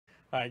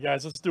All right,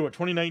 guys, let's do it.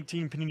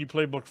 2019 Panini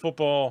Playbook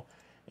Football,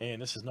 and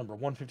this is number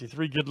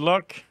 153. Good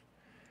luck.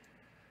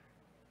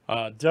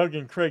 Doug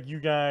and Craig,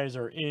 you guys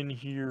are in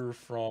here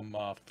from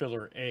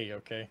filler A,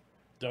 okay?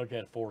 Doug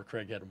had 4,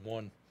 Craig had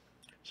 1.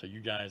 So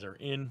you guys are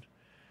in.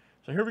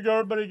 So here we go,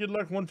 everybody. Good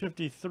luck.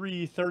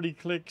 153, 30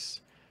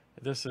 clicks.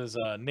 This is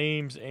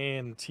names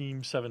and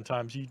teams 7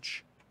 times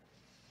each.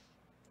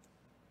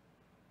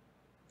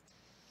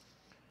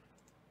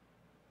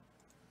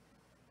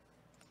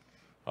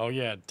 Oh,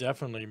 yeah,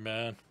 definitely,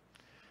 man.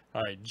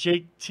 All right,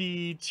 Jake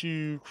T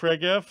to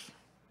Craig F.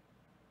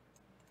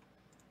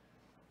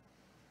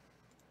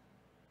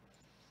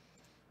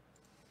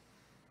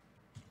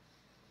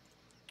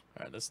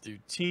 All right, let's do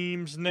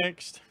teams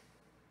next.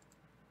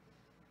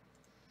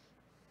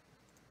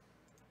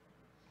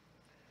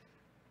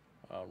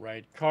 All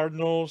right,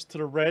 Cardinals to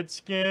the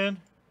Redskin.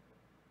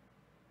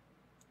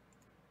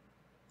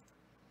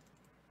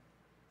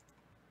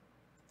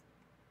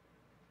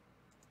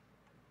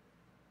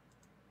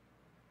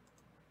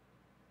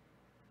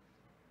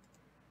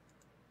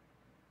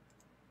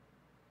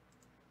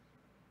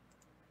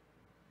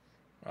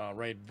 All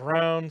right,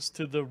 Browns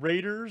to the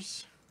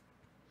Raiders.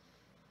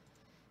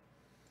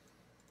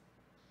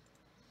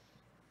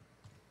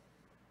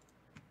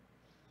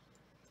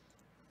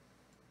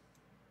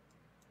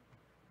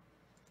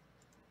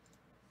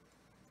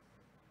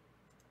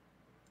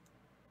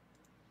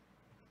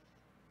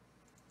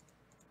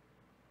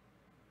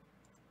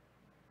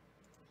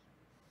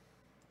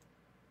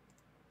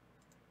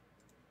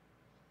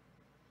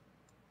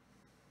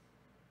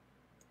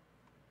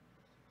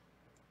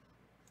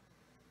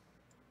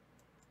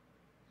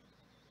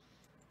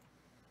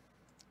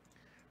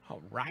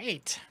 All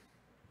right.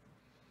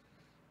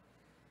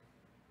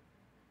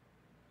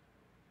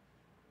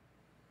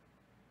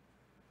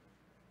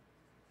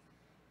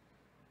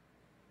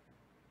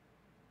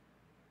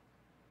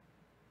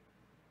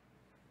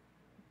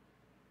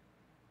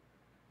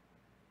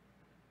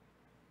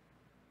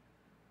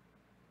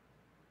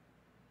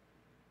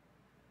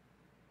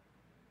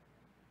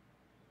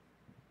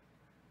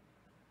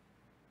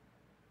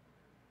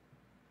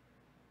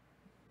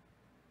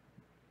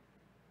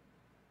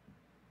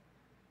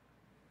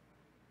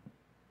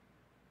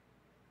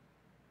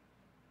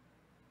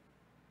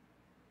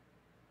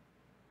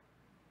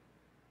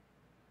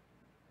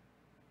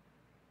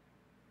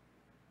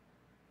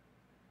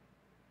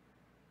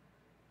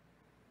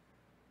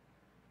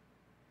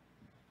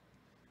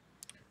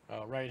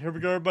 All right, here we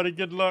go, everybody.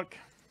 Good luck.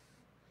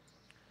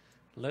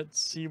 Let's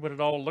see what it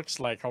all looks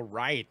like. All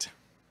right.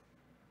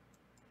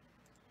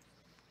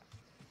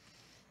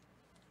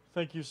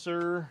 Thank you,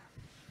 sir.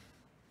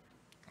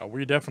 Oh,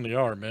 we definitely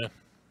are, man.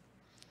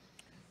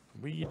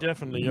 We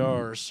definitely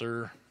are,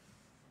 sir.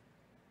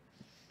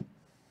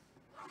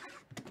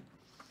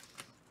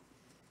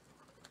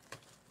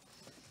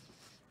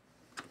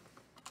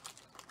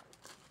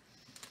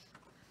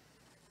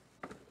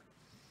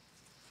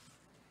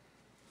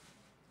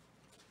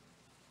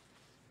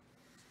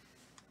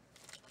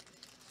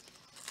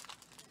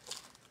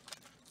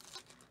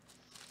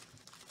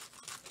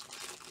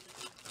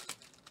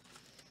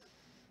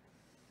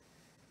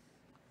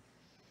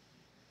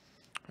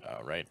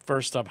 All right,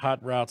 first up,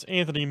 Hot Routes,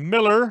 Anthony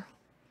Miller.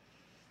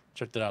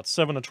 Check that out,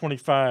 7 of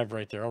 25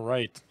 right there. All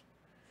right.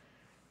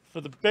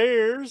 For the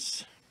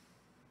Bears.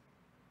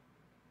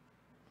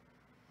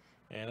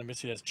 And let me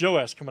see, that's Joe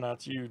S. coming out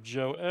to you,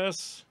 Joe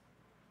S.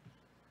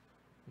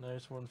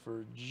 Nice one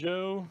for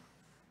Joe.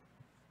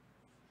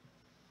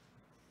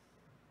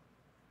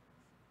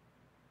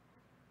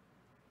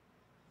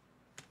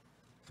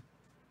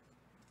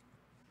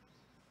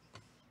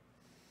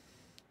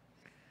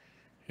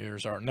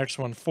 Here's our next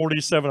one,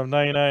 47 of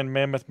 99,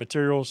 Mammoth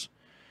Materials,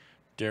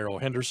 Darrell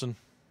Henderson.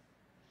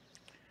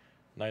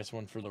 Nice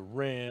one for the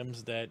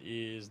Rams. That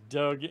is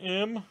Doug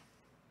M.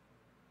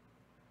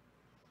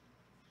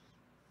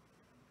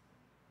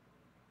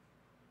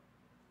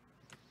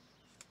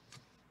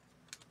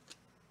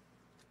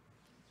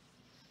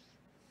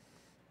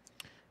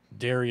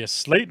 Darius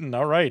Slayton.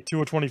 All right,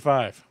 2 of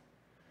 25.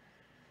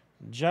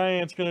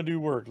 Giants going to do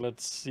work.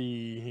 Let's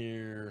see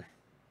here.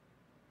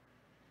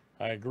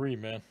 I agree,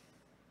 man.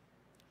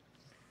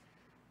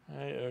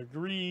 I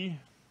agree.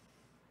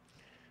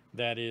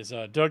 That is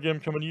Doug M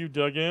coming to you,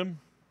 Doug M.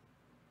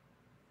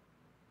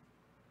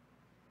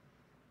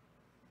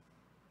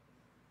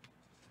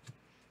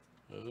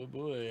 Oh,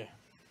 boy.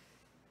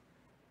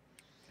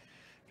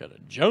 Got a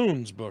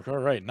Jones book. All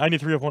right,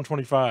 93 of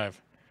 125.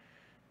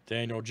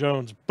 Daniel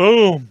Jones.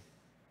 Boom.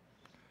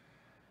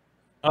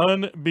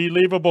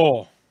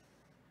 Unbelievable.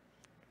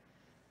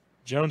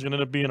 Jones going to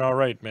end up being all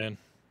right, man.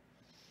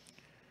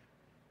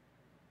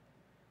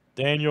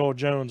 Daniel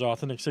Jones,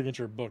 authentic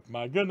signature book.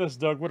 My goodness,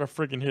 Doug, what a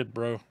freaking hit,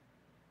 bro.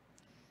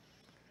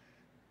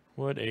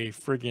 What a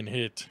freaking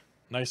hit.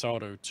 Nice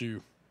auto,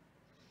 too.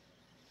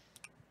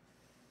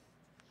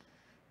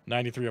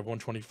 93 of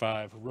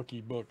 125.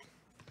 Rookie book.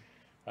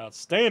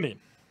 Outstanding.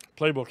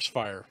 Playbook's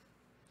fire.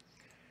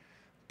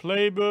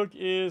 Playbook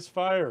is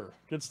fire.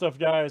 Good stuff,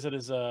 guys. That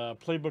is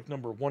playbook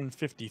number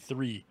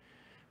 153.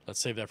 Let's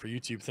save that for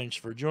YouTube. Thanks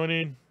for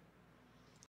joining.